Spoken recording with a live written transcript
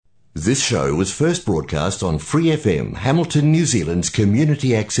This show was first broadcast on Free FM, Hamilton, New Zealand's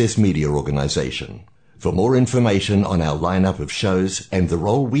community access media organisation. For more information on our lineup of shows and the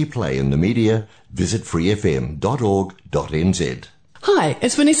role we play in the media, visit freefm.org.nz. Hi,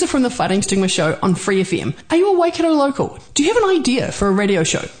 it's Vanessa from the Fighting Stigma Show on Free FM. Are you a Waikato local? Do you have an idea for a radio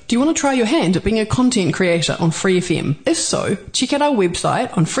show? Do you want to try your hand at being a content creator on Free FM? If so, check out our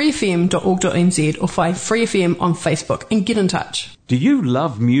website on freefm.org.nz or find Free FM on Facebook and get in touch. Do you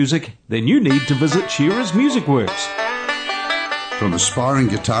love music? Then you need to visit Shearer's Music Works. From aspiring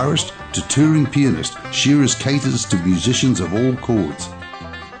guitarist to touring pianist, Shearer's caters to musicians of all chords.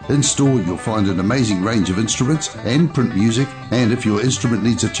 In store, you'll find an amazing range of instruments and print music, and if your instrument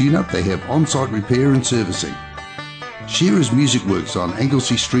needs a tune-up, they have on-site repair and servicing. Shearer's Music Works on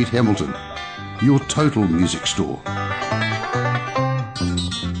Anglesey Street, Hamilton. Your total music store.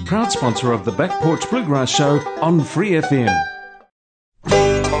 Proud sponsor of the Back Porch Bluegrass Show on Free FM.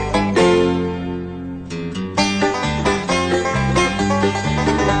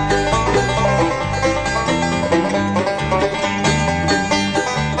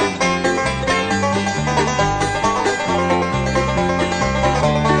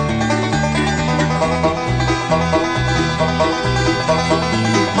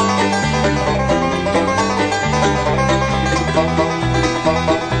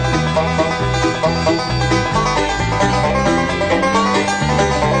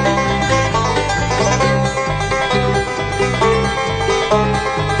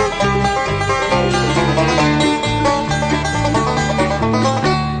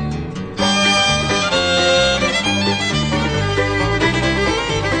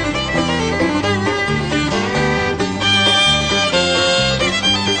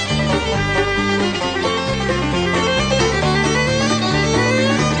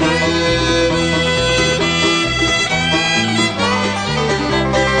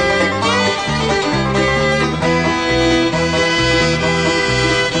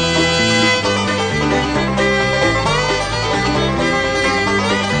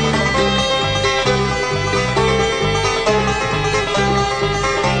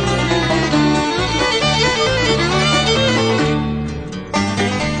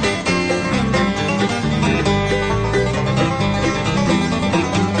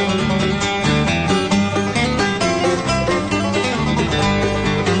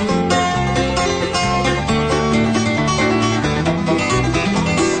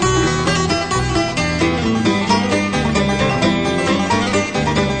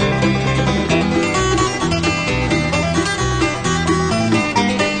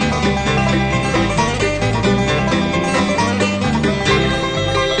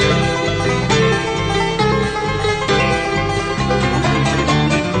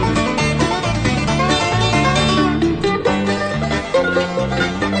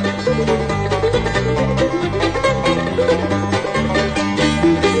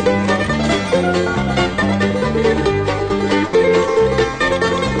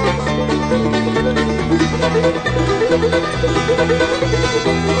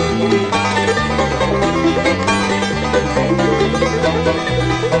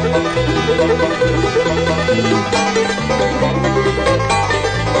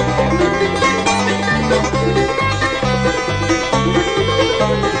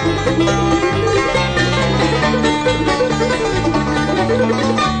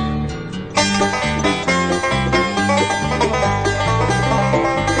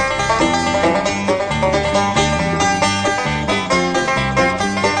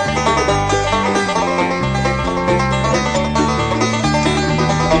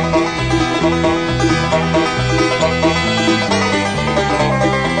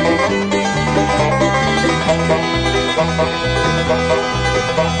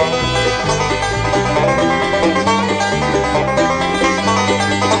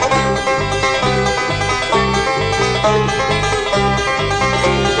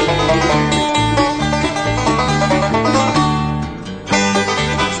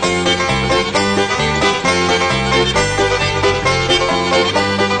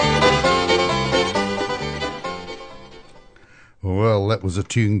 Was a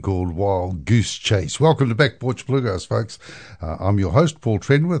tune called Wild Goose Chase. Welcome to Back Porch Bluegrass, folks. I'm your host, Paul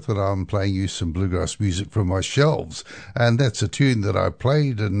Trenwith, and I'm playing you some bluegrass music from my shelves. And that's a tune that I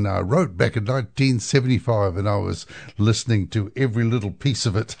played and wrote back in 1975, and I was listening to every little piece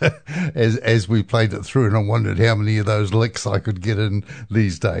of it as we played it through, and I wondered how many of those licks I could get in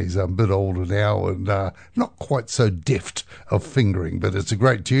these days. I'm a bit older now and not quite so deft of fingering, but it's a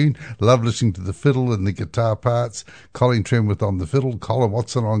great tune. Love listening to the fiddle and the guitar parts. Colin Trenwith on the fiddle, Colin Colin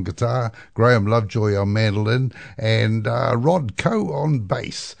Watson on guitar, Graham Lovejoy on mandolin, and Rod Coe on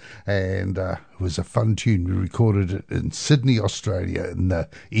bass. And it was a fun tune. We recorded it in Sydney, Australia, in the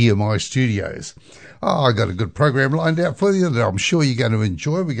EMI studios. Oh, I got a good program lined out for you that I'm sure you're going to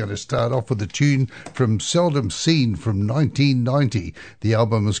enjoy. We're going to start off with a tune from Seldom Seen from 1990. The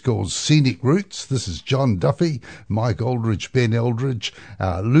album is called Scenic Roots. This is John Duffy, Mike Aldridge, Ben Eldridge.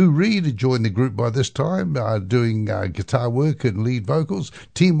 Lou Reed had joined the group by this time, doing guitar work and lead vocals.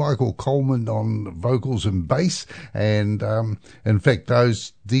 T. Michael Coleman on vocals and bass. And in fact,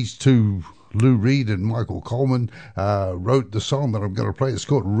 these two, Lou Reed and Michael Coleman, wrote the song that I'm going to play. It's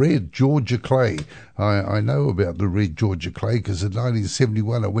called Red Georgia Clay. I know about the Red Georgia Clay because in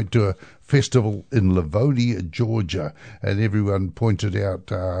 1971 I went to a festival in Livonia, Georgia, and everyone pointed out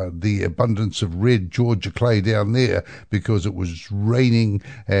the abundance of red Georgia clay down there because it was raining,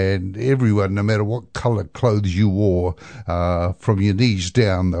 and everyone, no matter what colour clothes you wore, from your knees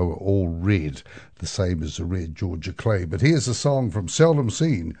down, they were all red, the same as the red Georgia clay. But here's a song from Seldom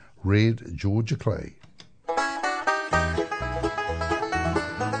Seen, Red Georgia Clay.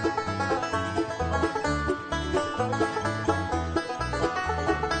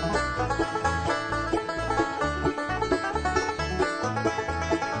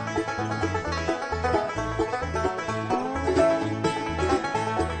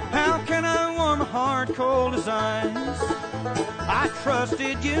 Cold as ice. I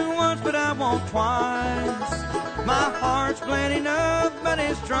trusted you once, but I won't twice. My heart's bled enough, but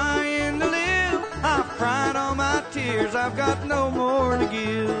it's trying to live. I've cried all my tears, I've got no more to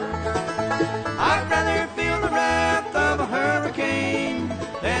give. I'd rather feel the wrath of a hurricane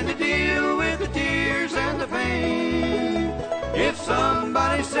than to deal with the tears and the pain. If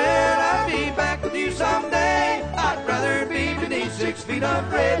somebody said I'd be back with you someday, I'd rather be beneath 6 feet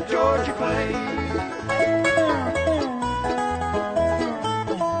of red Georgia clay.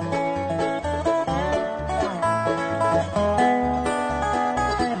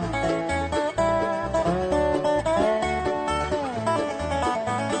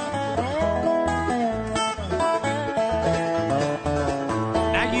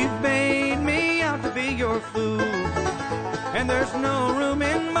 And there's no room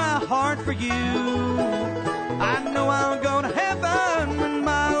in my heart for you. I know I'll go to heaven when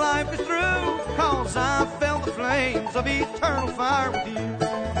my life is through, 'cause I felt the flames of eternal fire with you.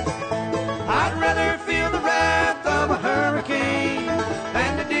 I'd rather feel the wrath of a hurricane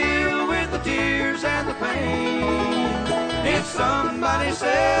than to deal with the tears and the pain. If somebody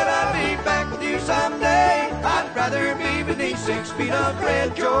said I'd be back with you someday, I'd rather be beneath 6 feet of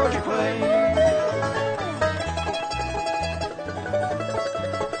red Georgia clay.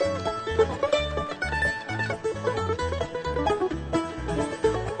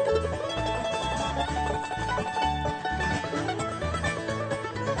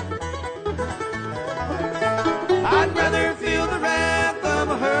 I'd rather feel the wrath of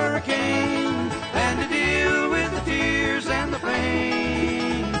a hurricane than to deal with the tears and the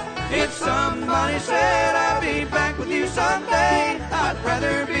pain. If somebody said I'd be back with you someday, I'd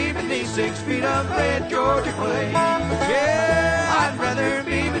rather be beneath 6 feet of red Georgia clay. Yeah, I'd rather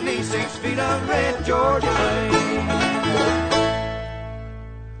be beneath 6 feet of red Georgia clay.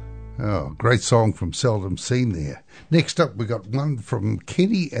 Oh, great song from Seldom Seen there. Next up, we got one from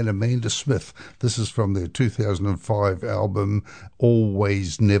Kenny and Amanda Smith. This is from their 2005 album,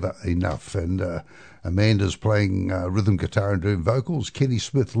 Always Never Enough. And Amanda's playing rhythm guitar and doing vocals. Kenny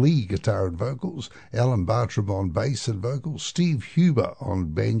Smith, lead guitar and vocals. Alan Bartram on bass and vocals. Steve Huber on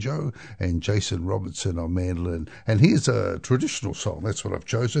banjo. And Jason Robertson on mandolin. And here's a traditional song, that's what I've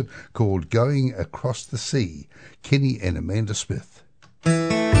chosen, called Going Across the Sea. Kenny and Amanda Smith.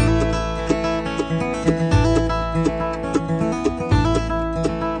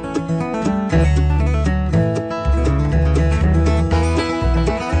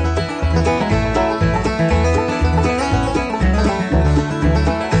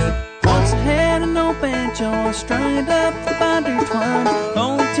 Strung up the binder twine,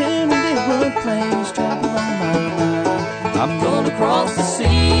 only tune and it would play, struggle on my mind. I'm going across the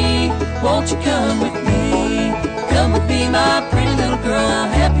sea, won't you come with me? Come with me, my pretty little girl, how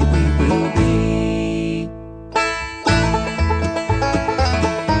happy we will be.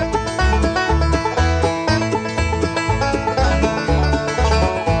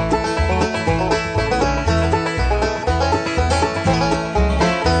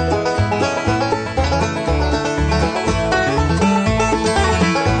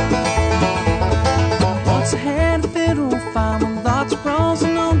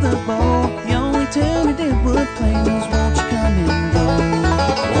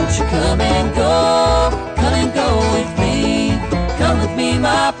 Come and go with me. Come with me.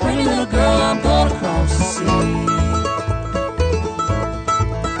 pretty little girl, I'm gonna cross the sea.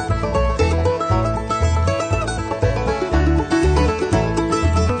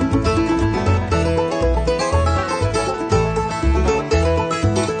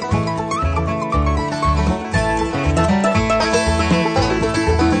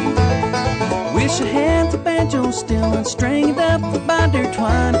 Wish I had the banjo still and stringed up the binder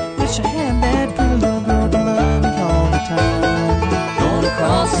twine. Wish I had that pretty little girl to love me all the time. Gonna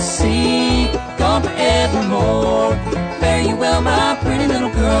cross the sea, gone forevermore. Fare you well, my pretty little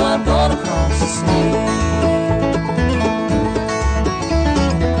girl, I'm gonna cross the sea.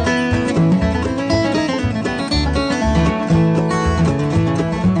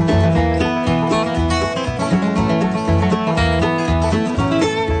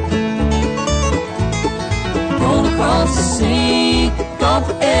 Gone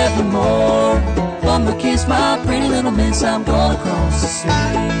forevermore. One more kiss, my pretty little miss, I'm gonna cross the sea.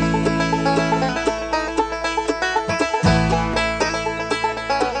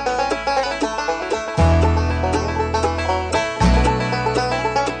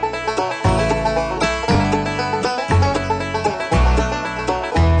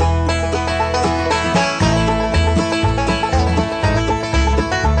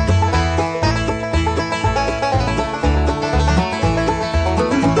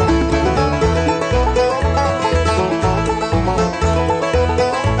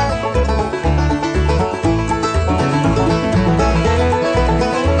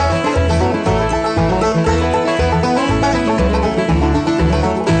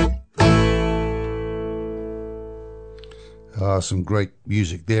 Some great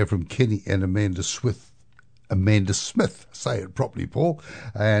music there from Kenny and Amanda Smith, say it properly, Paul,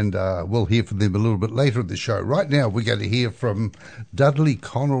 and we'll hear from them a little bit later in the show. Right now we're going to hear from Dudley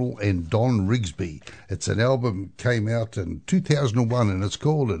Connell and Don Rigsby. It's an album came out in 2001 and it's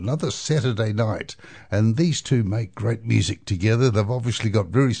called Another Saturday Night, and these two make great music together. They've obviously got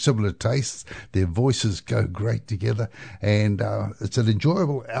very similar tastes. Their voices go great together, and it's an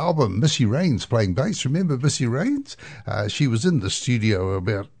enjoyable album. Missy Raines playing bass. Remember Missy Raines? She was in the studio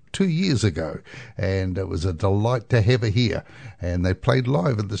about 2 years ago, and it was a delight to have her here. And they played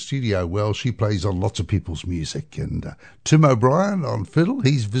live in the studio. Well, she plays on lots of people's music. And Tim O'Brien on fiddle,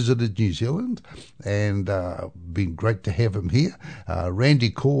 he's visited New Zealand, and been great to have him here. Randy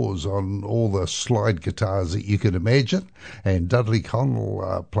Cause on all the slide guitars that you can imagine, and Dudley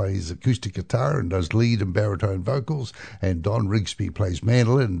Connell plays acoustic guitar and does lead and baritone vocals, and Don Rigsby plays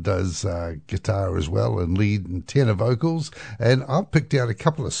mandolin and does guitar as well and lead and tenor vocals. And I've picked out a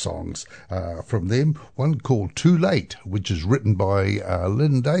couple of songs from them, one called Too Late, which is written by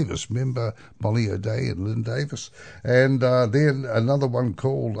Lynn Davis. Remember Molly O'Day and Lynn Davis? And then another one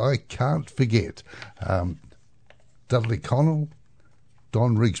called I Can't Forget. Dudley Connell,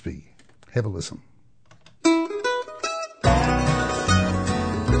 Don Rigsby. Have a listen.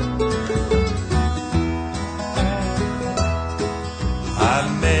 I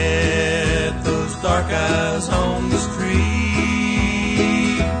met those dark eyes on the street.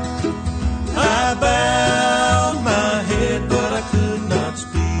 I bowed my head, but I could not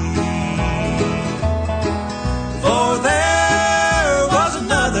speak. For there was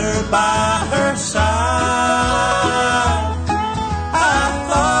another by her side. I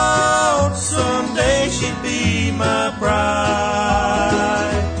thought some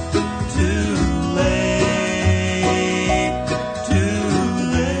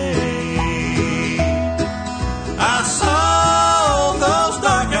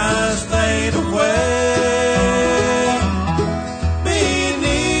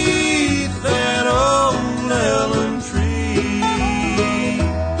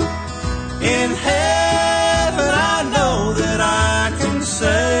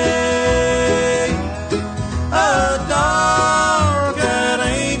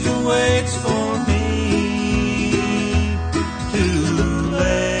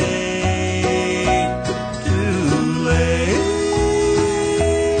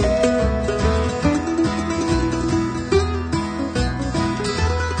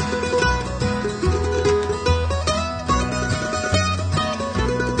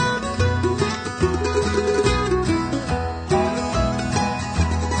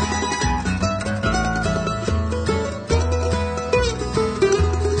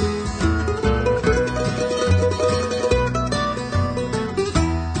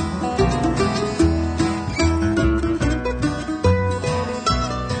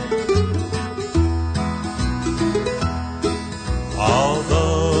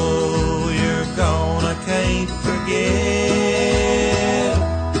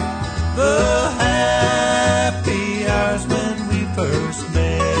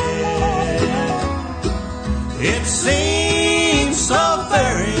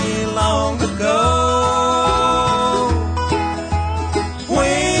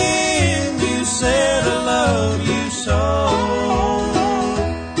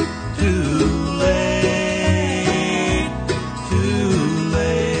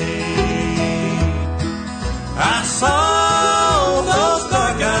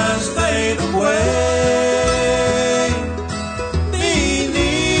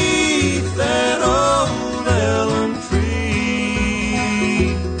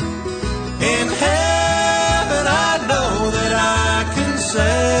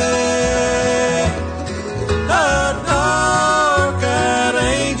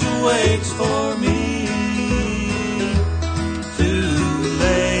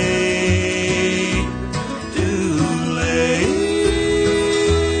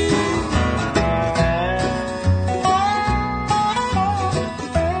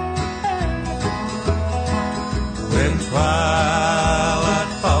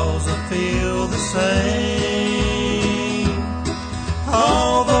feel the same.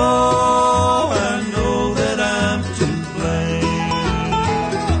 Although I know that I'm to blame.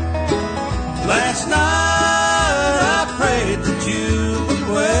 Last night I prayed that you would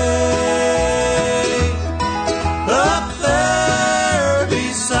wait up there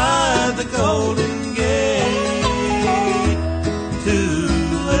beside the Golden Gate. Too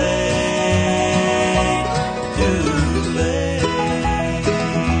late, too late.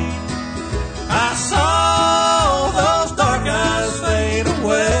 I saw those dark eyes fade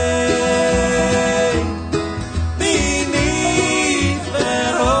away beneath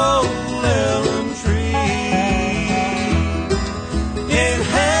that old elm tree. In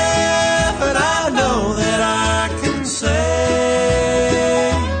heaven I know that I can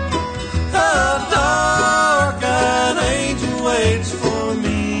say the dark-eyed angel waits for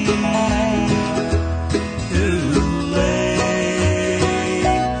me. Too late,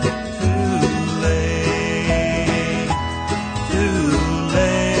 too late, too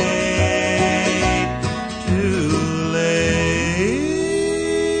late, too late.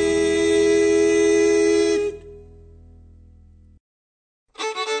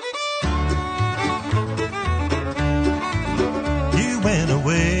 You went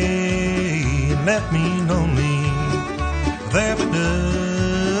away and left me lonely. There was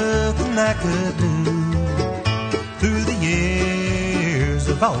nothing I could do. Through the years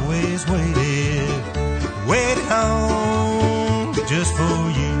I've always waited on just for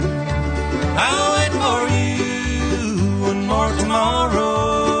you. I'll wait for you one more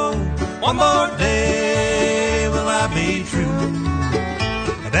tomorrow, one more day will I be true.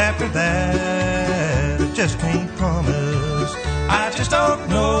 And after that I just can't promise, I just don't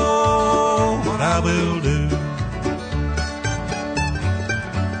know what I will do.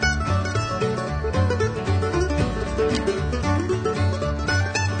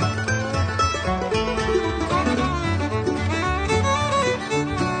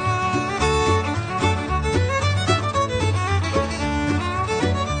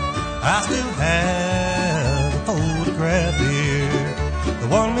 I still have a photograph here, the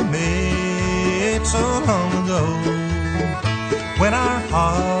one we made so long ago, when our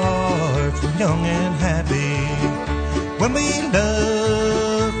hearts were young and happy, when we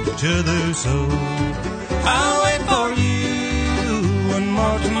loved each other so. I'll wait for you one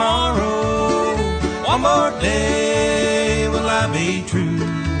more tomorrow, one more day will I be true.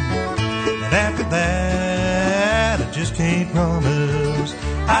 And after that I just can't promise,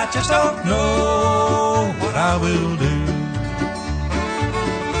 I just don't know what I will do.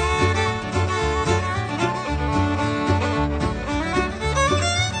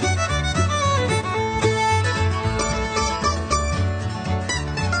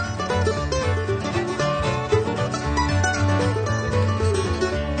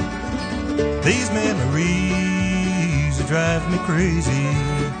 These memories that drive me crazy,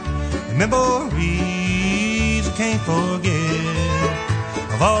 the memories I can't forget,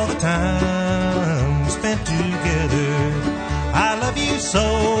 of all the time we spent together. I love you so,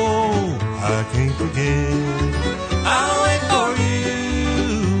 I can't forget. I'll wait for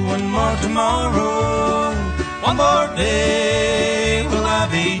you one more tomorrow, one more day will I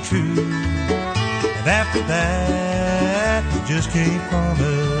be true. And after that, I just can't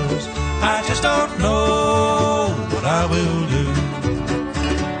promise, I just don't know what I will do.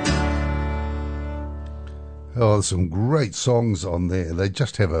 Oh, there's some great songs on there. They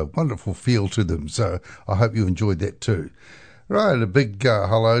just have a wonderful feel to them. So I hope you enjoyed that too. Right, a big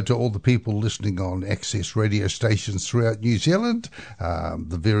hello to all the people listening on Access radio stations throughout New Zealand.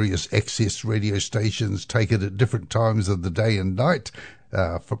 The various Access radio stations take it at different times of the day and night.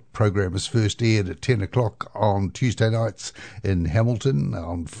 Program is first aired at 10 o'clock on Tuesday nights in Hamilton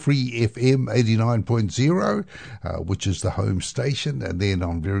on Free FM 89.0, which is the home station, and then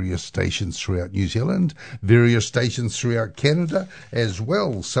on various stations throughout New Zealand, various stations throughout Canada as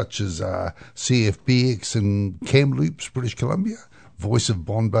well, such as CFBX in Kamloops, British Columbia, Voice of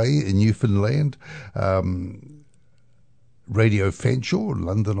Bombay in Newfoundland, Radio Fanshawe in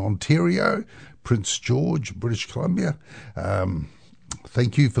London, Ontario, Prince George, British Columbia.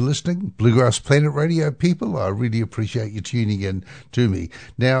 Thank you for listening. Bluegrass Planet Radio people, I really appreciate you tuning in to me.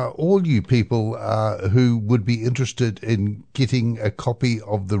 Now, all you people who would be interested in getting a copy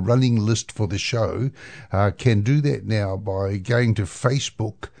of the running list for the show can do that now by going to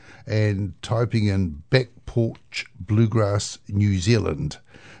Facebook and typing in Back Porch Bluegrass New Zealand.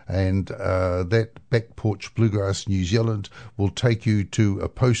 And that Back Porch Bluegrass New Zealand will take you to a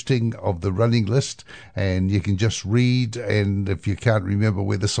posting of the running list, and you can just read, and if you can't remember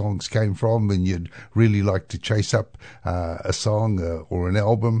where the songs came from and you'd really like to chase up a song or an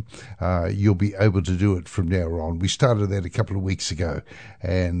album, you'll be able to do it from now on. We started that a couple of weeks ago,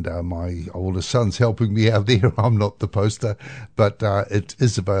 and my oldest son's helping me out there. I'm not the poster, but it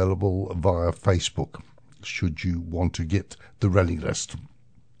is available via Facebook should you want to get the running list.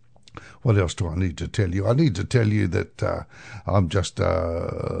 What else do I need to tell you? I need to tell you that I'm just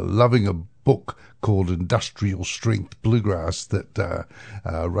loving a book called Industrial Strength Bluegrass that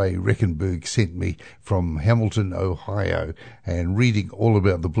Ray Reckenberg sent me from Hamilton, Ohio, and reading all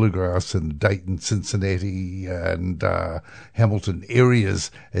about the bluegrass in Dayton, Cincinnati, and Hamilton areas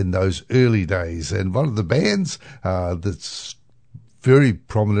in those early days. And one of the bands that's very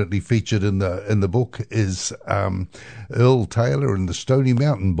prominently featured in the book is Earl Taylor and the Stony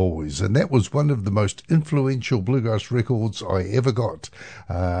Mountain Boys, and that was one of the most influential bluegrass records I ever got.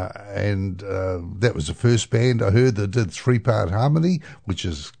 And that was the first band I heard that did 3-part harmony, which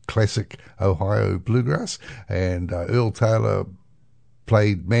is classic Ohio bluegrass. And Earl Taylor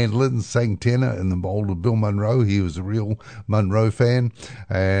played mandolin, sang tenor in the mold of Bill Monroe. He was a real Monroe fan,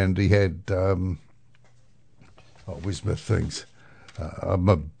 and he had where's my things?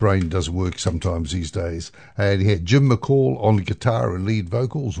 My brain doesn't work sometimes these days. And he had Jim McCall on guitar and lead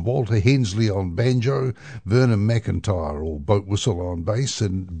vocals, Walter Hensley on banjo, Vernon McIntyre or boat whistle on bass,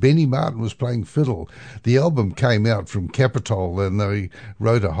 and Benny Martin was playing fiddle. The album came out from Capitol, and they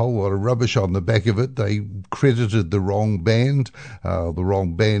wrote a whole lot of rubbish on the back of it. They credited the wrong band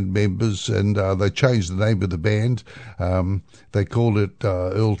members, and they changed the name of the band. They called it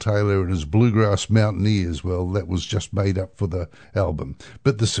Earl Taylor and his Bluegrass Mountaineers. Well, that was just made up for the album.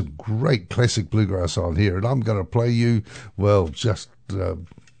 But there's some great classic bluegrass on here, and I'm going to play you, well, just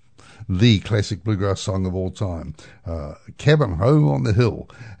the classic bluegrass song of all time, Cabin Home on the Hill.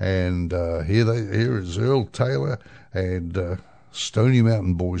 And here is Earl Taylor and Stony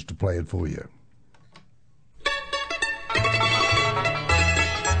Mountain Boys to play it for you.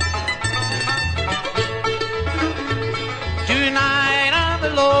 Tonight I'm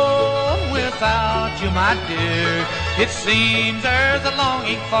alone without you, my dear. It seems there's a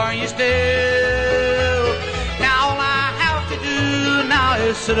longing for you still. Now all I have to do now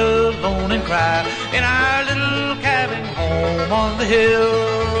is sit alone and cry in our little cabin home on the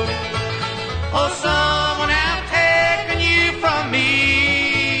hill. Oh, someone has taken you from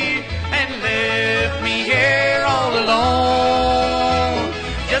me and left me here all alone.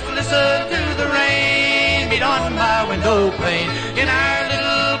 Just listen to the rain beat on my window pane in our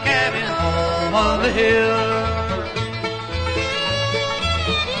little cabin home on the hill.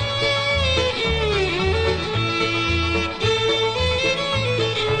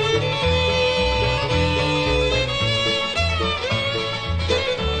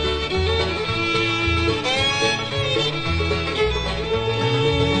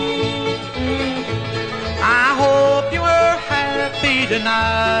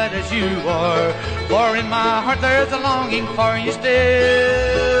 Tonight as you are, for in my heart there's a longing for you still.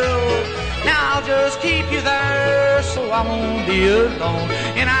 Now I'll just keep you there so I won't be alone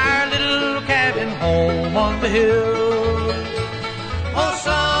in our little cabin home on the hill. Oh,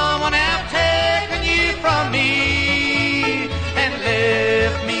 someone have taken you from me and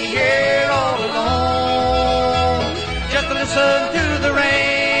left me here all alone. Just listen to the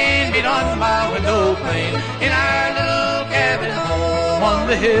rain beat on my window pane in our little cabin home on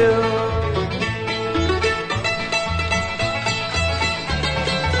the hill.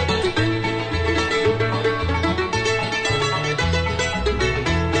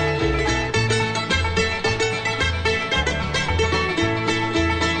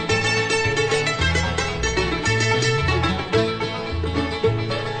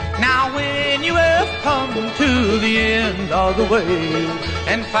 Now when you have come to the end of the way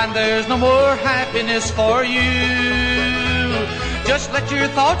and find there's no more happiness for you, just let your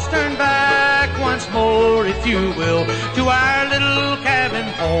thoughts turn back once more, if you will, to our little cabin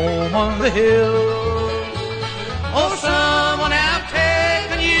home on the hill. Oh, someone have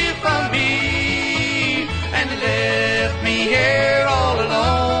taken you from me and left me here all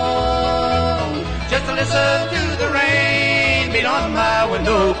alone. Just to listen to the rain beat on my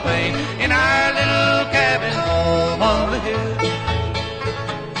window pane in our little cabin home on the hill.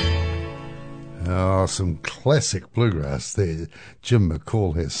 Oh, some classic bluegrass there. Jim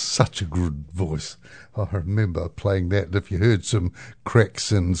McCall has such a good voice. I remember playing that, and if you heard some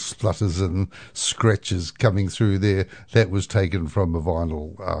cracks and splutters and scratches coming through there, that was taken from a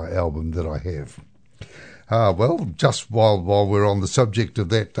vinyl album that I have. Well, just while we're on the subject of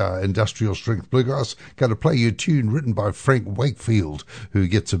that industrial strength bluegrass, going to play you a tune written by Frank Wakefield, who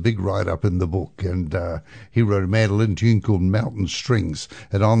gets a big write-up in the book, and he wrote a mandolin tune called Mountain Strings,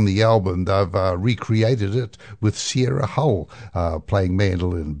 and on the album they've recreated it with Sierra Hull playing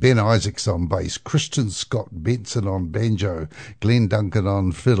mandolin, Ben Isaacs on bass, Christian Scott Benson on banjo, Glenn Duncan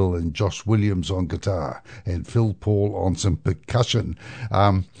on fiddle, and Josh Williams on guitar, and Phil Paul on some percussion.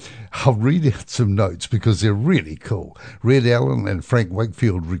 I'll read out some notes because they're really cool. Red Allen and Frank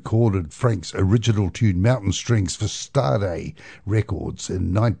Wakefield recorded Frank's original tune Mountain Strings for Starday Records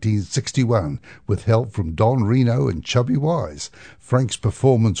in 1961 with help from Don Reno and Chubby Wise. Frank's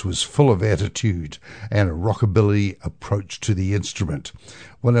performance was full of attitude and a rockabilly approach to the instrument.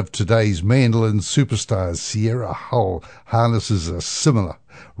 One of today's mandolin superstars, Sierra Hull, harnesses a similar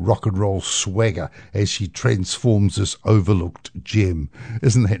rock and roll swagger as she transforms this overlooked gem.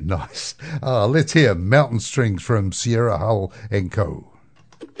 Isn't that nice? Let's hear Mountain Strings from Sierra Hull and Co.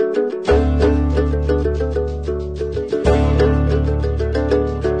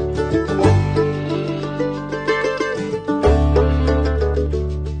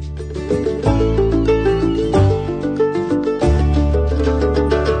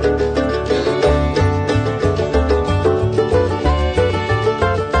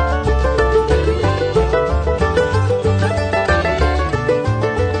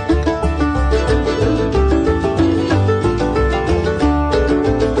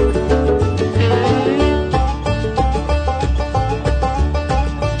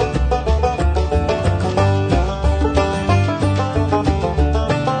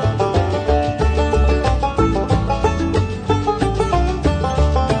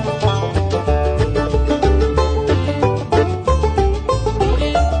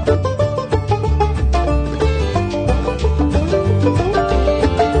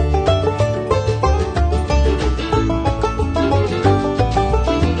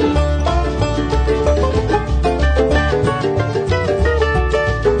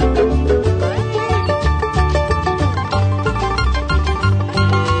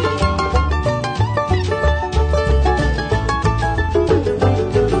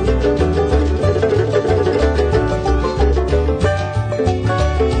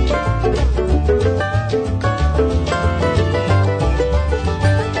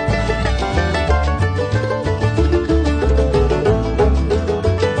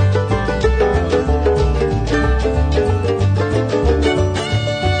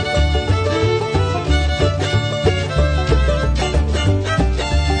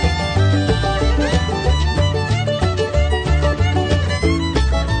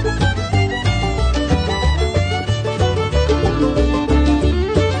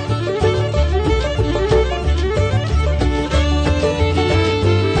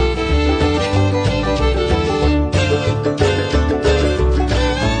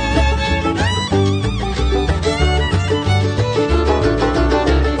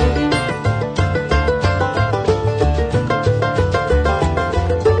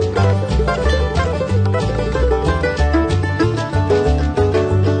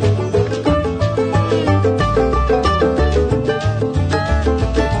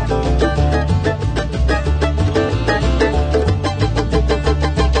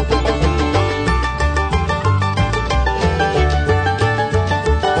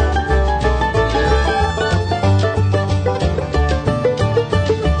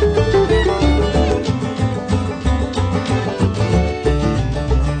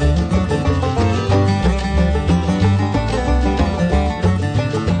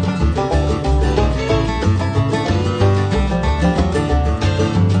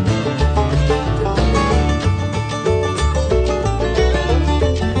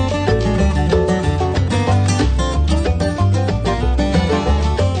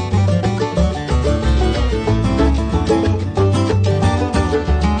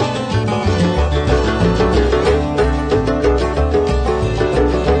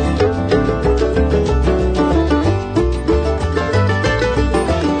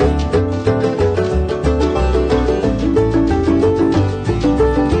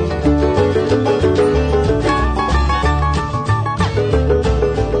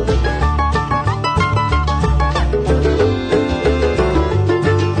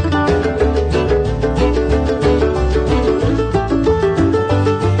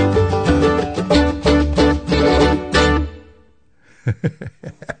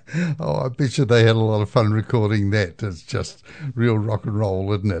 bet you they had a lot of fun recording that. It's just real rock and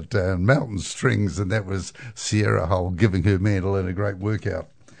roll, isn't it? Mountain Strings, and that was Sierra Hull giving her mandolin a great workout.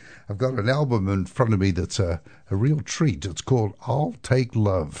 I've got an album in front of me that's a real treat. It's called I'll Take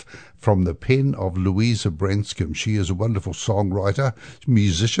Love, from the pen of Louisa Branscombe. She is a wonderful songwriter,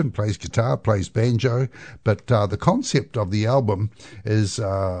 musician, plays guitar, plays banjo, but the concept of the album is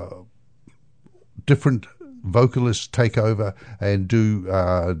different vocalists take over and do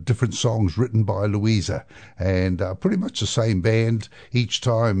different songs written by Louisa, and pretty much the same band each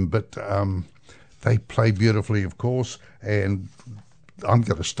time, but they play beautifully, of course. And I'm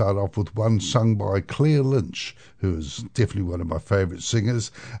going to start off with one sung by Claire Lynch, who is definitely one of my favourite singers.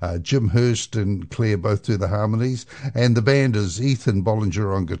 Jim Hurst and Claire both do the harmonies, and the band is Ethan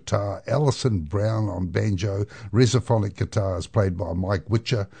Bollinger on guitar, Alison Brown on banjo, resophonic guitars played by Mike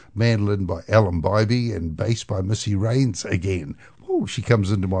Witcher, mandolin by Alan Bybee, and bass by Missy Raines again. Ooh, she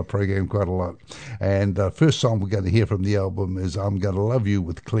comes into my program quite a lot. And the first song we're going to hear from the album is I'm Gonna Love You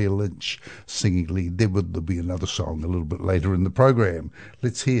with Claire Lynch singing lead. There'll be another song a little bit later in the program.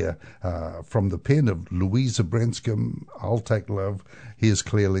 Let's hear from the pen of Louisa Branscombe, I'll Take Love. Here's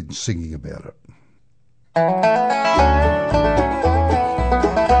Claire Lynch singing about it.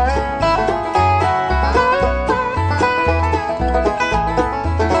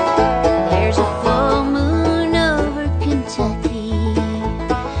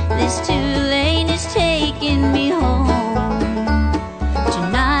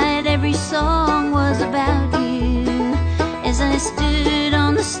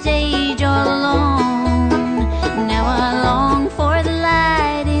 Stage all alone. Now I long for the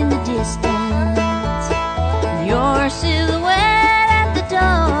light in the distance, your silhouette at the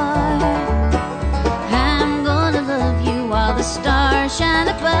door. I'm gonna love you while the stars shine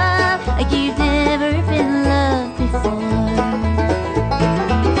above, like you've never been loved before.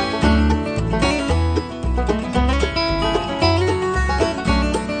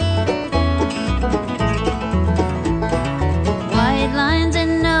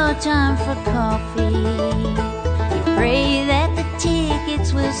 Time for coffee. You pray that the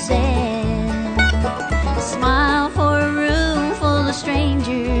tickets will sell. Smile for a room full of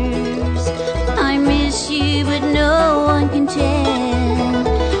strangers. I miss you, but no one can tell.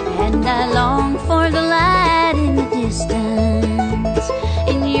 And I long for the light in the distance,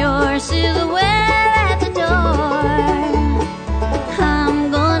 in your silhouette at the door. I'm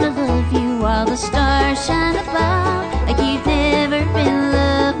gonna love you while the stars shine above, like you've never been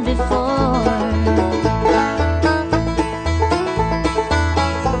loved before.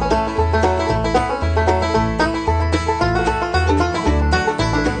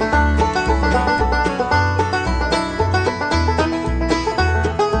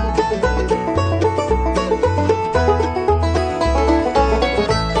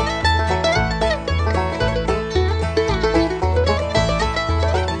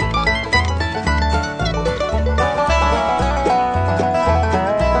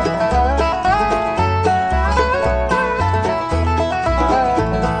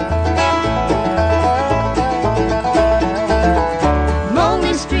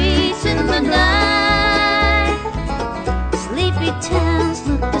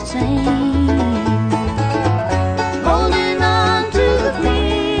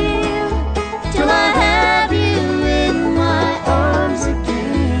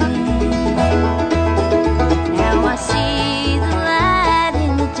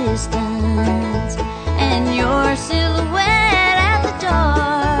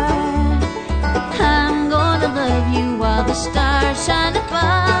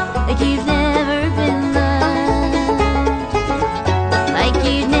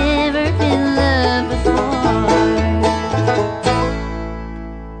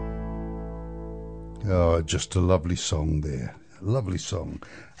 Just a lovely song there. Lovely song.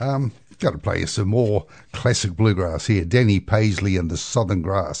 Got to play you some more classic bluegrass here. Danny Paisley and the Southern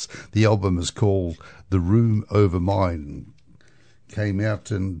Grass. The album is called The Room Over Mine. Came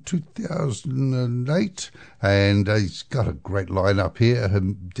out in 2008, and he's got a great lineup here.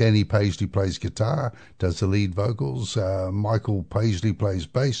 Danny Paisley plays guitar, does the lead vocals. Michael Paisley plays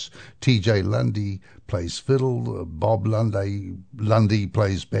bass. TJ Lundy plays fiddle. Bob Lundy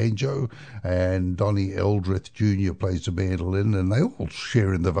plays banjo, and Donnie Eldrith Jr. plays the mandolin, and they all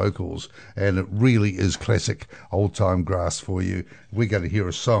share in the vocals, and it really is classic old-time grass for you. We're going to hear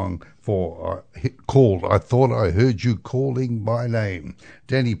a song called I Thought I Heard You Calling My Name.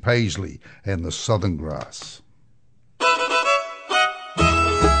 Danny Paisley and the Southern Grass.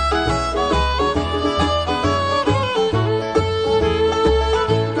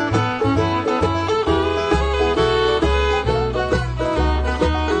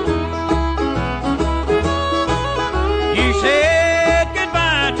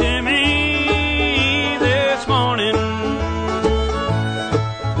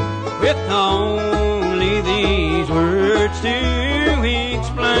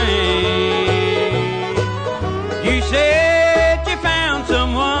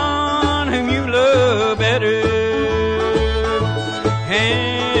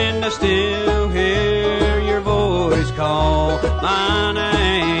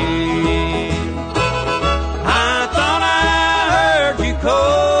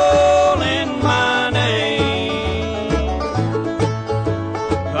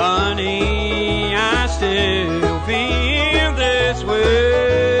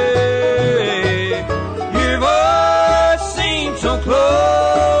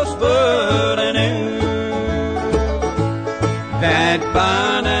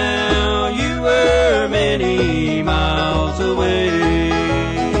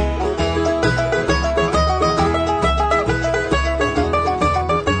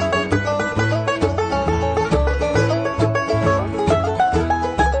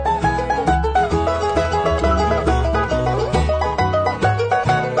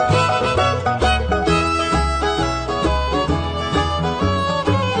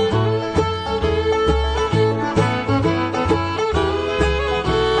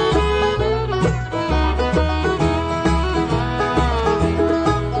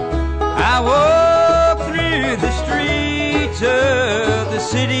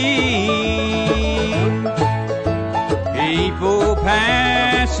 People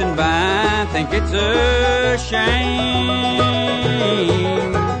passing by think it's a shame.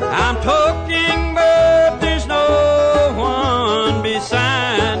 I'm talking, but there's no one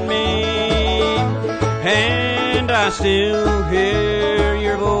beside me, and I still hear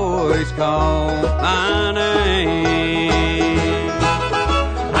your voice call my name.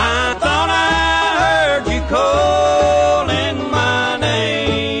 I thought I heard you calling my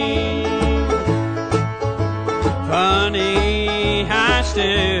name. Funny, I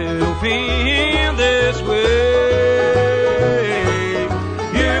still feel this way.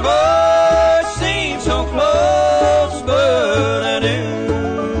 Your voice seems so close, but I knew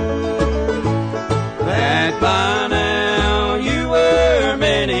that by now you were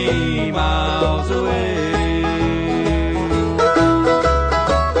many miles away.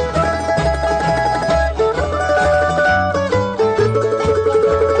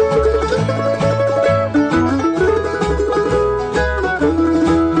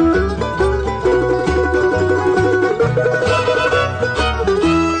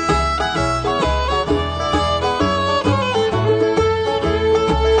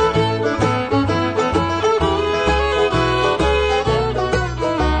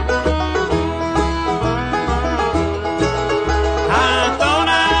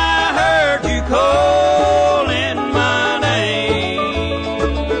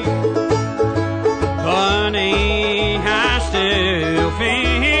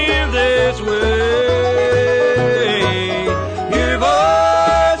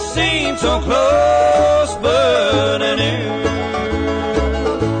 So close, but I knew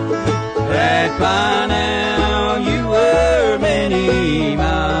that by now you were many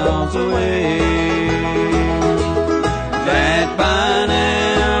miles away. That by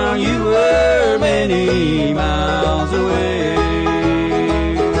now you were many miles away.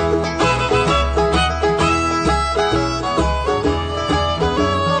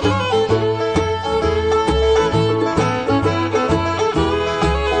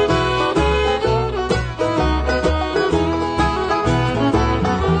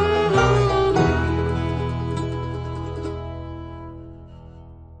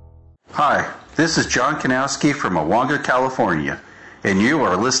 Hi, this is John Kanowski from Awanga, California, and you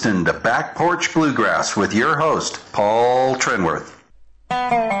are listening to Back Porch Bluegrass with your host, Paul Trenworth.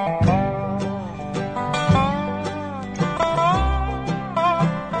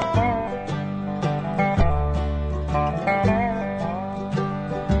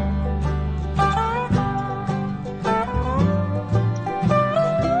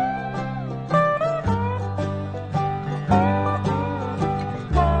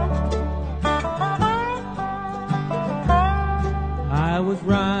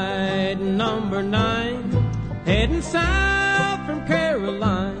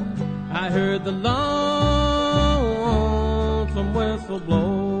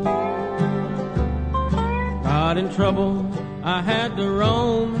 Trouble, I had to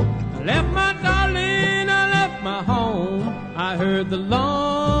roam. I left my darling, I left my home. I heard the lonesome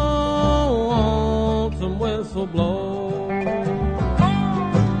whistle blow.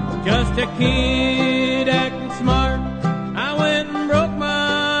 Just a kid acting smart, I went and broke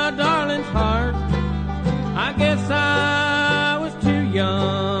my darling's heart. I guess I was too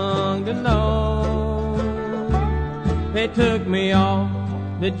young to know. They took me off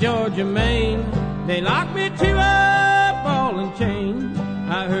the Georgia Main. They locked me to a ball and chain.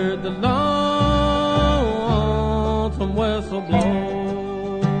 I heard the lonesome whistle blow.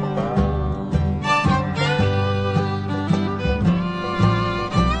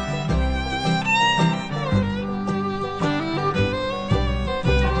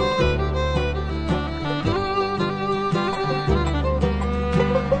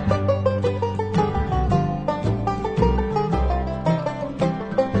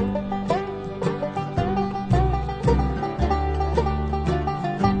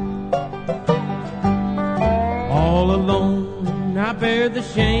 I bear the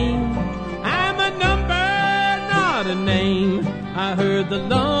shame. I'm a number, not a name. I heard the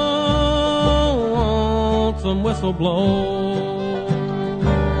lonesome whistle blow.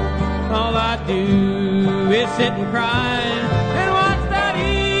 All I do is sit and cry and watch that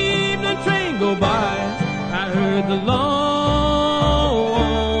evening train go by. I heard the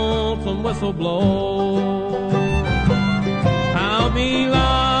lonesome whistle blow. I'll be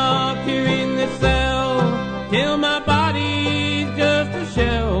locked here in this cell till my body's just a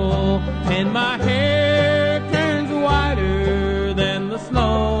shell and my hair turns whiter than the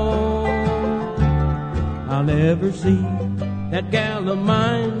snow. I'll never see that gal of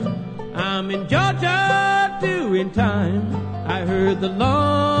mine. I'm in Georgia doing time. I heard the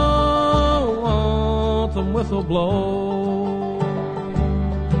lonesome whistle blow.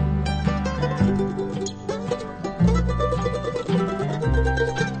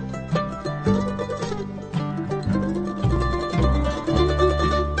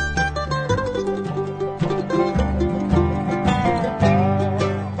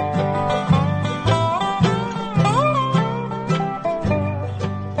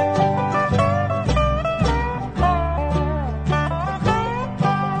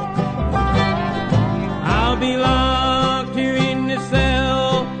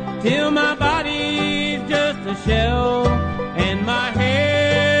 Shell, and my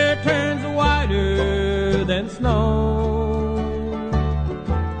hair turns whiter than snow.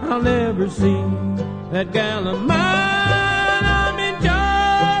 I'll never see that gal of mine I'm in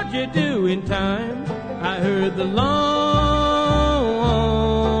Georgia doing time. I heard the lonesome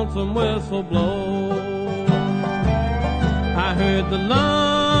whistle blow. I heard the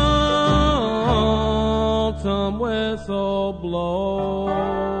lonesome whistle blow.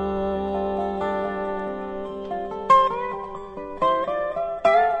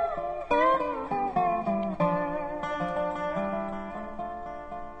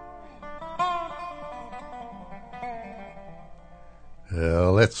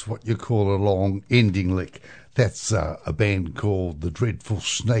 That's what you call a long ending lick. That's a band called The Dreadful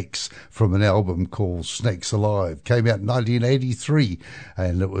Snakes from an album called Snakes Alive. Came out in 1983,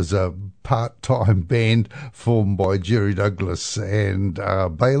 and it was a part-time band formed by Jerry Douglas and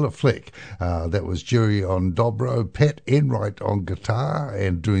Bela Fleck. That was Jerry on dobro, Pat Enright on guitar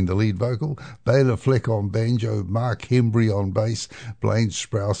and doing the lead vocal, Bela Fleck on banjo, Mark Hembry on bass, Blaine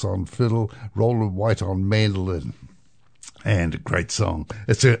Sprouse on fiddle, Roland White on mandolin. And a great song.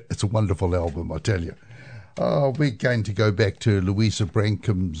 It's a wonderful album, I tell you. We're going to go back to Louisa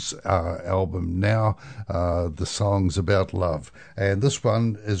Brancombe's album now, The Songs About Love. And this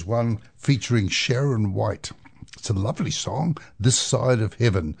one is one featuring Sharon White. It's a lovely song, This Side of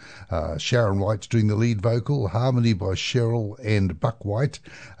Heaven. Sharon White's doing the lead vocal, harmony by Cheryl and Buck White,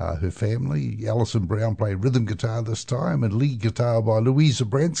 her family. Alison Brown played rhythm guitar this time, and lead guitar by Louisa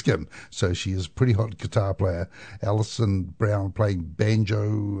Branscombe. So she is a pretty hot guitar player. Alison Brown playing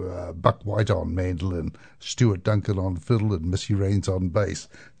banjo, Buck White on mandolin, Stuart Duncan on fiddle, and Missy Raines on bass.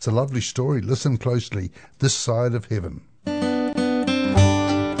 It's a lovely story. Listen closely. This Side of Heaven.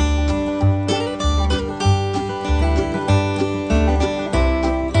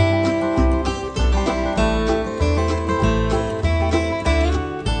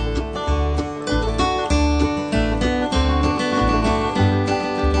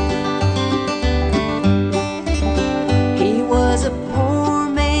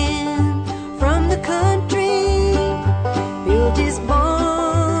 Built his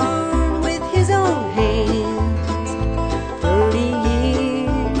barn with his own hands.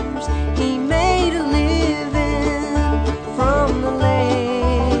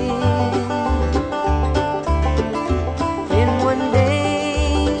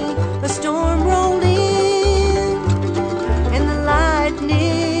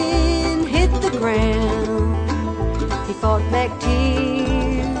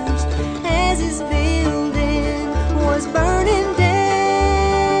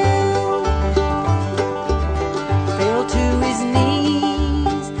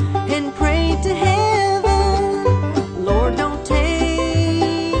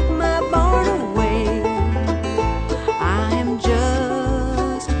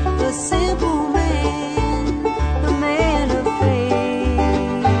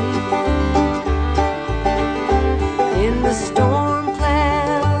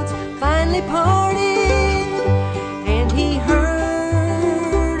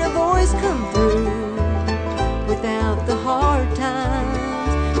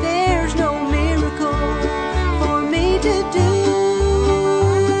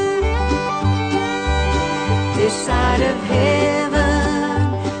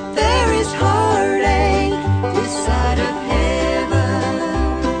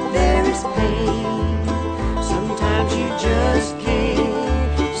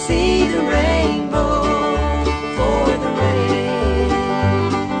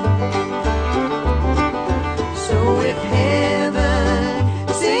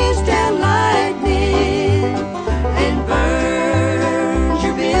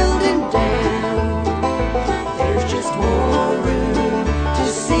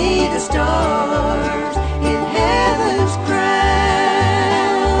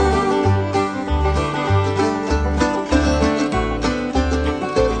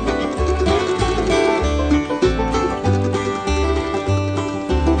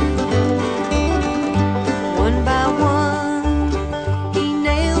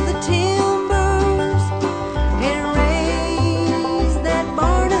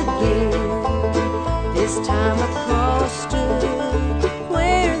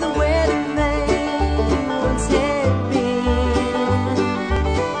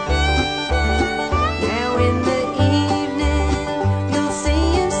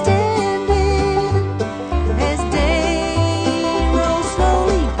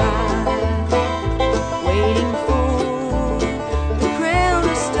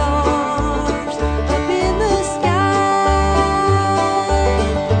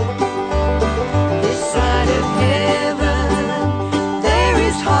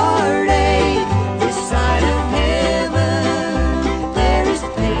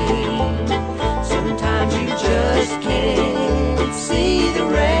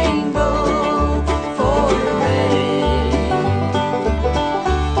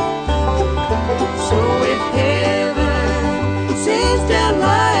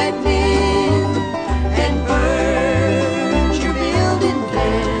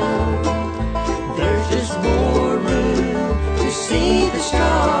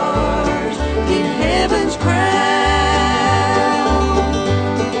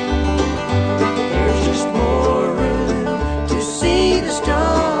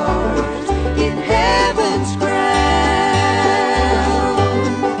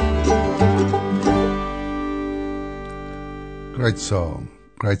 Great song.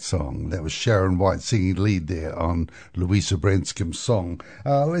 Great song. That was Sharon White singing lead there on Louisa Branscom's song.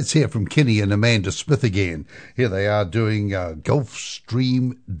 Let's hear from Kenny and Amanda Smith again. Here they are doing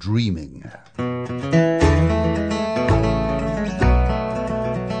Gulfstream Dreaming.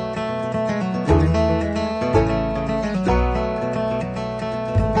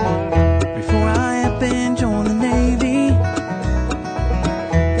 Before I up and joined the Navy,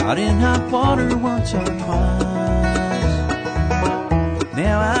 got in hot water once or twice.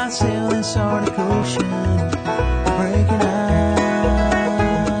 Now I sail this Arctic Ocean, breaking ice.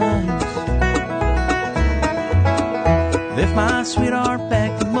 Lift my sweetheart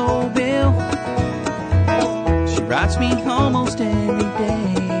back to Mobile. She writes me almost every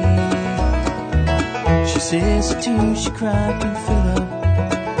day. She says the tears she cried can fill up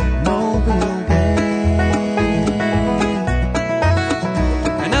Mobile Bay.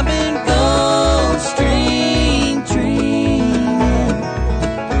 And I've been Gulfstream dreaming.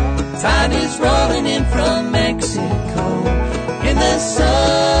 Tide is rolling in from Mexico, and the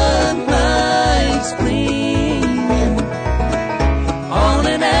sunlight's gleaming on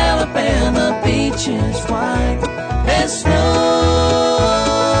an Alabama beach as white as snow.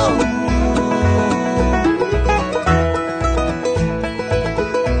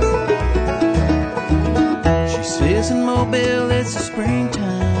 She says in Mobile it's the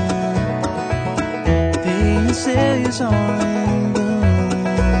springtime, the azaleas are in bloom.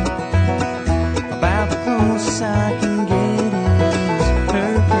 About the closest I can get is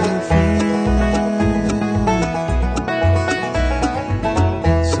her perfume.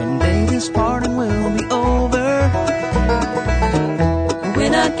 Someday this parting will be over.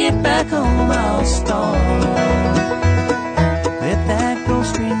 When I get back home I'll start. Let that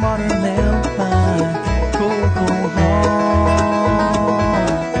Gulfstream water melt my cold, cold heart.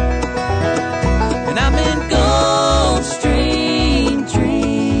 And I'm in Gulfstream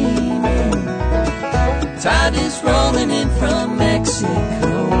dreaming. Tide is rolling in from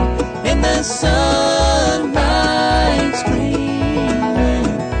Mexico, and the sunlight's gleaming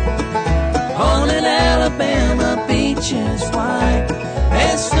on an Alabama beach as white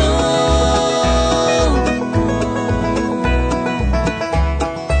as snow.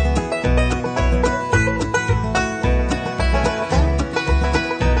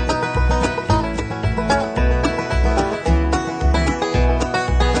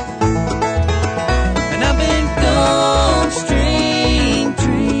 And I've been Gulfstream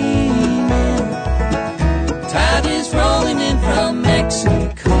dreaming. Tide is rolling in from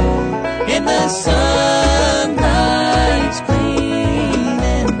Mexico, and the sunlight's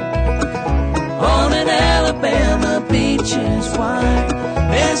gleaming on an Alabama beach as white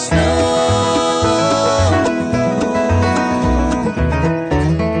as snow.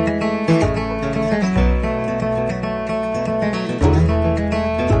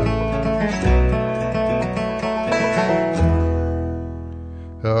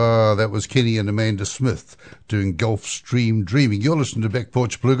 That was Kenny and Amanda Smith doing Gulfstream Dreaming. You're listening to Back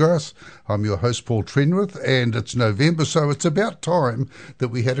Porch Bluegrass. I'm your host, Paul Trenwith, and it's November, so it's about time that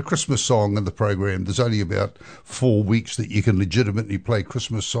we had a Christmas song in the program. There's only about 4 weeks that you can legitimately play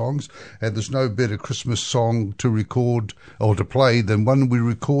Christmas songs, and there's no better Christmas song to record or to play than one we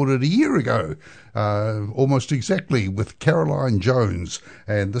recorded a year ago, almost exactly, with Caroline Jones.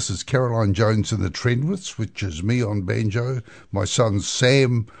 And this is Caroline Jones and the Trenwiths, which is me on banjo, my son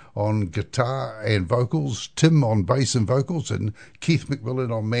Sam on guitar and vocals, Tim on bass and vocals, and Keith McMillan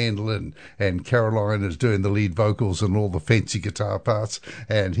on mandolin. And Caroline is doing the lead vocals and all the fancy guitar parts.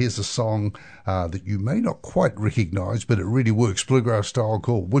 And here's a song that you may not quite recognise, but it really works, bluegrass style,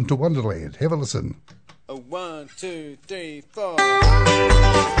 called Winter Wonderland. Have a listen. 1, 2, 3, 4.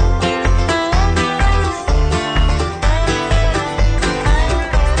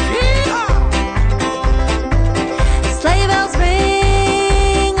 Sleigh bells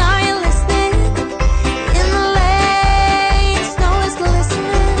ring, are you listening? In the lane, snow is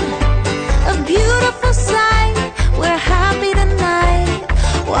glistening. A beautiful sight, we're happy tonight,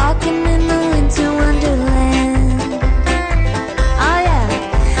 walking in the winter wonderland. Oh yeah,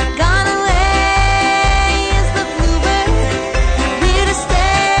 gone away is the bluebird, here to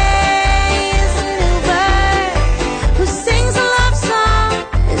stay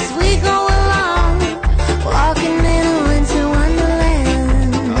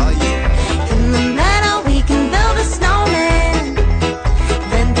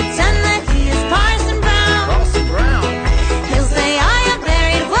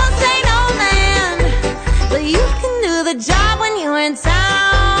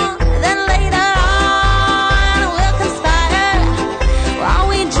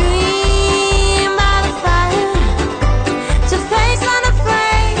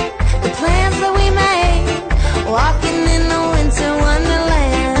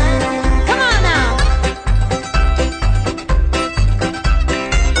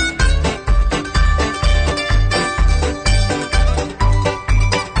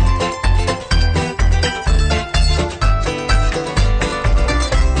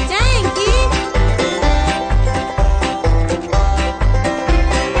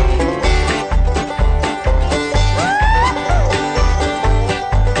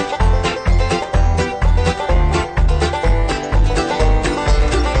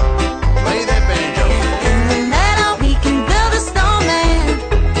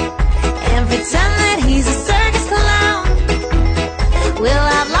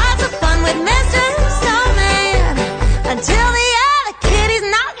with Mr. Snowman until the other kitties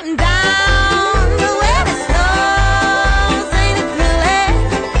knock him down. But when it snows, ain't it thrilling?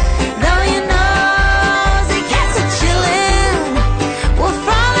 Though your nose, it gets a chillin'. We'll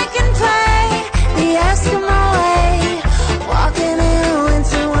frolic and play the Eskimo way, walking in a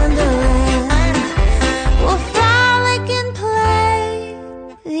winter wonderland. We'll frolic and play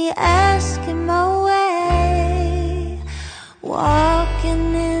the Eskimo way,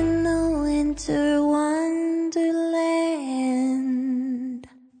 walking in the winter wonderland.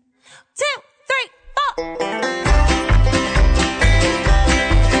 2, 3, 4.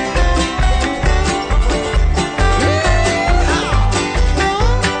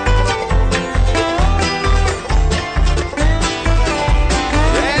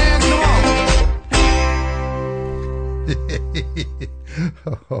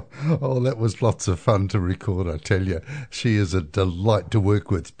 Oh, that was lots of fun to record, I tell you. She is a delight to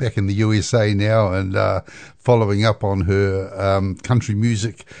work with. Back in the USA now and following up on her country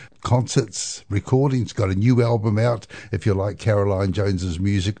music concerts, recordings. Got a new album out. If you like Caroline Jones's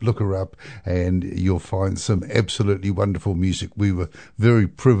music, look her up and you'll find some absolutely wonderful music. We were very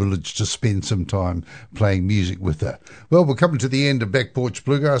privileged to spend some time playing music with her. Well, we're coming to the end of Back Porch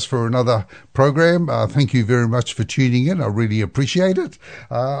Bluegrass for another program. Thank you very much for tuning in. I really appreciate it.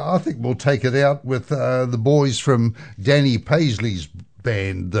 I think we'll take it out with the boys from Danny Paisley's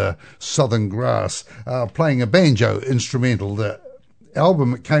band, the Southern Grass, playing a banjo instrumental. The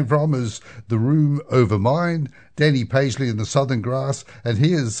album it came from is The Room Over Mine, Danny Paisley and the Southern Grass, and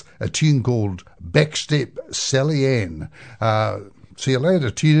here's a tune called Backstep Sally Ann. See you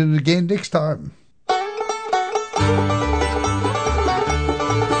later. Tune in again next time.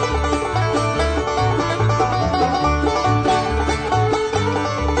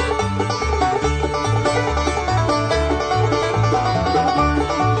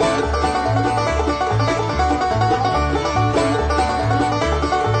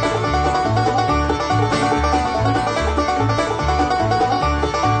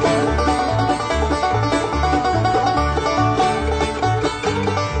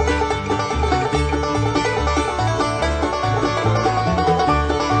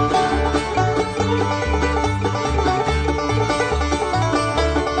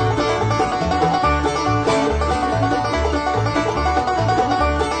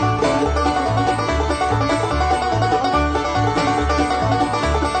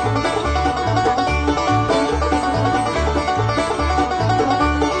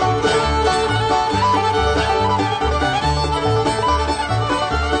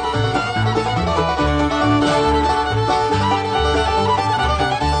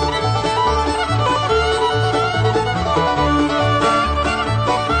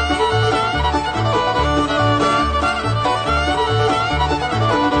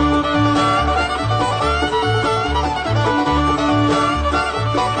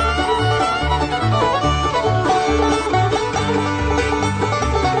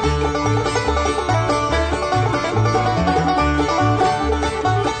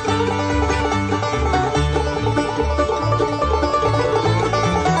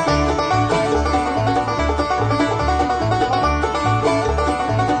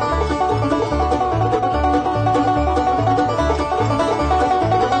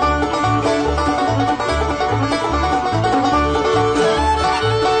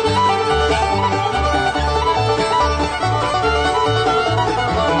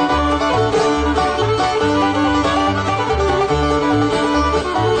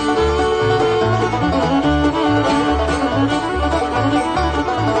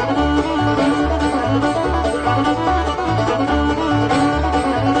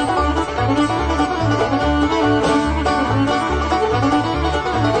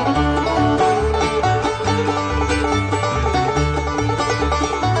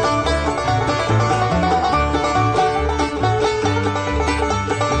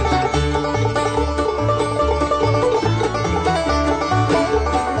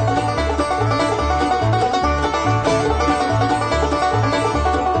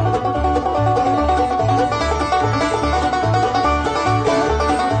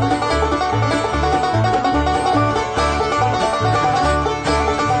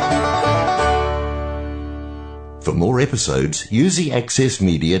 For more episodes, use the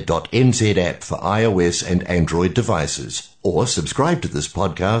accessmedia.nz app for iOS and Android devices, or subscribe to this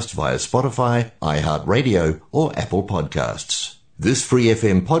podcast via Spotify, iHeartRadio, or Apple Podcasts. This Free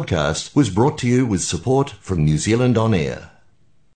FM podcast was brought to you with support from New Zealand On Air.